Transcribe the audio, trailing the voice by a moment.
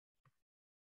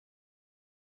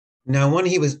Now, when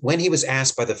he was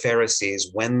asked by the Pharisees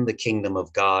when the kingdom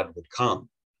of God would come,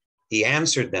 he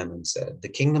answered them and said, "The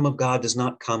kingdom of God does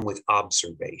not come with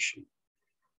observation,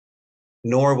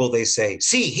 nor will they say,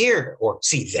 'See here,' or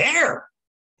 'See there,'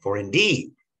 for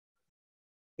indeed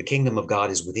the kingdom of God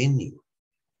is within you."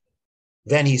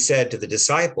 Then he said to the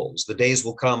disciples, "The days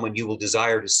will come when you will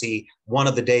desire to see one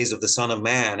of the days of the Son of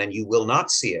Man, and you will not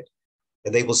see it.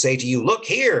 And they will say to you, 'Look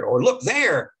here,' or 'Look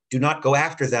there.' Do not go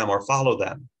after them or follow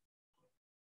them.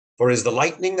 For as the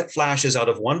lightning that flashes out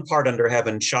of one part under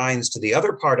heaven shines to the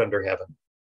other part under heaven,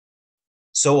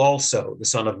 so also the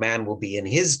Son of Man will be in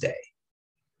his day.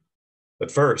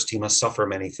 But first he must suffer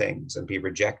many things and be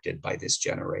rejected by this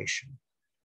generation."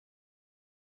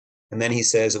 And then he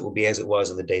says it will be as it was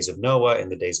in the days of Noah, in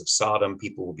the days of Sodom.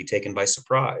 People will be taken by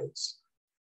surprise.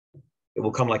 It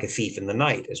will come like a thief in the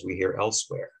night, as we hear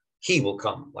elsewhere. He will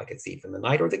come like a thief in the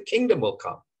night, or the kingdom will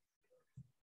come.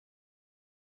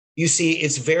 You see,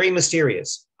 it's very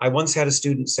mysterious. I once had a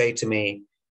student say to me,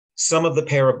 some of the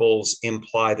parables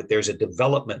imply that there's a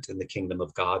development in the kingdom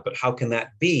of God, but how can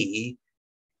that be?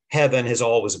 Heaven has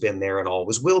always been there and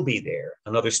always will be there.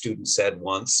 Another student said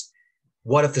once,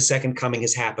 what if the second coming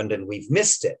has happened and we've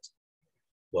missed it?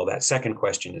 Well, that second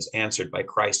question is answered by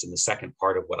Christ in the second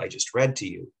part of what I just read to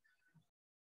you.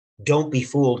 Don't be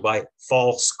fooled by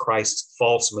false Christs,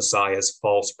 false messiahs,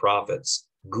 false prophets,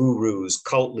 gurus,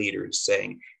 cult leaders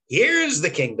saying, here's the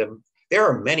kingdom. There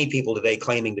are many people today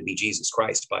claiming to be Jesus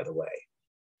Christ, by the way.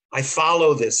 I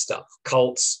follow this stuff,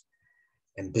 cults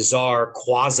and bizarre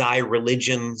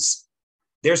quasi-religions.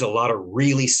 There's a lot of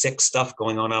really sick stuff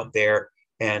going on out there.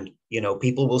 And,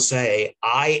 people will say,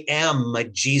 I am a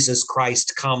Jesus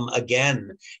Christ come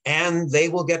again. And they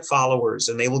will get followers,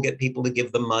 and they will get people to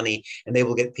give them money, and they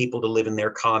will get people to live in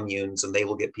their communes, and they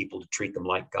will get people to treat them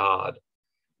like God.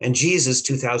 And Jesus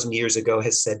 2,000 years ago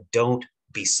has said, don't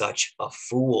be such a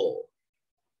fool.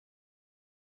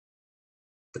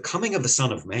 The coming of the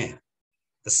Son of Man,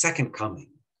 the second coming,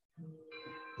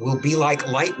 will be like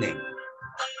lightning.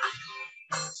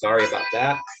 Sorry about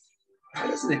that. Why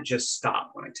doesn't it just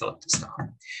stop when I tell it to stop?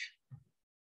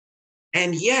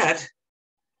 And yet,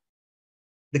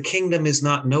 the kingdom is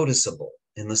not noticeable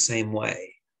in the same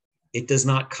way. It does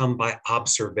not come by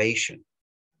observation.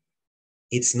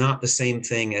 It's not the same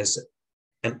thing as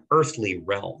an earthly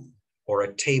realm or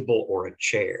a table or a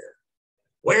chair.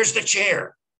 Where's the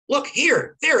chair? Look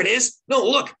here, there it is. No,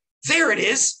 look, there it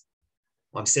is.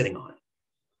 Well, I'm sitting on it.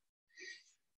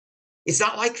 It's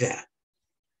not like that.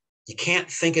 You can't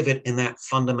think of it in that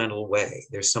fundamental way.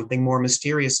 There's something more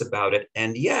mysterious about it.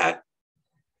 And yet,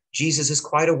 Jesus is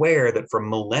quite aware that for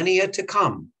millennia to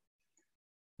come,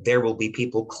 there will be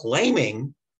people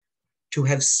claiming to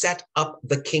have set up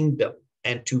the kingdom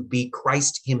and to be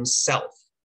Christ himself.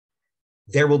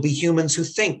 There will be humans who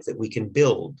think that we can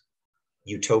build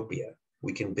utopia.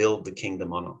 We can build the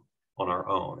kingdom on our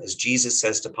own. As Jesus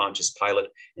says to Pontius Pilate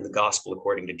in the Gospel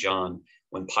according to John,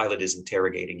 when Pilate is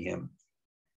interrogating him,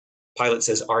 Pilate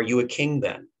says, are you a king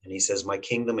then? And he says, my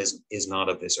kingdom is not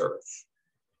of this earth.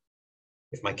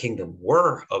 If my kingdom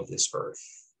were of this earth,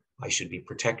 I should be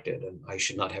protected and I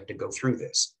should not have to go through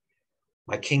this.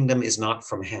 My kingdom is not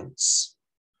from hence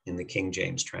in the King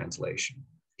James translation.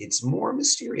 It's more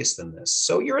mysterious than this.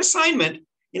 So your assignment,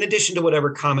 in addition to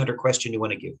whatever comment or question you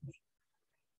want to give me,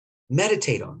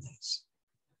 meditate on this.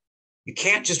 You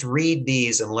can't just read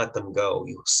these and let them go.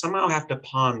 You somehow have to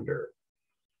ponder.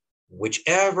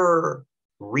 Whichever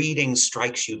reading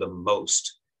strikes you the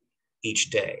most each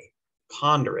day,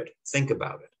 ponder it, think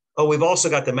about it. Oh, we've also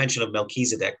got the mention of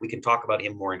Melchizedek. We can talk about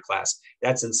him more in class.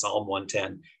 That's in Psalm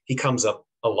 110. He comes up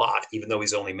a lot, even though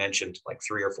he's only mentioned like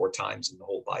 3 or 4 times in the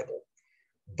whole Bible.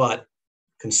 But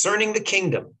concerning the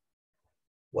kingdom,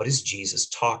 what is Jesus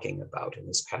talking about in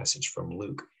this passage from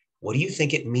Luke? What do you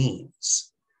think it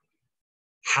means?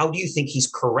 How do you think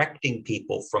he's correcting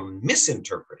people from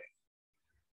misinterpreting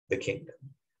the kingdom?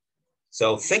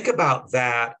 So think about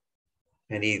that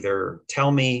and either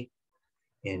tell me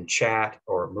in chat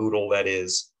or Moodle, that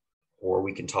is, or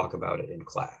we can talk about it in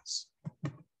class.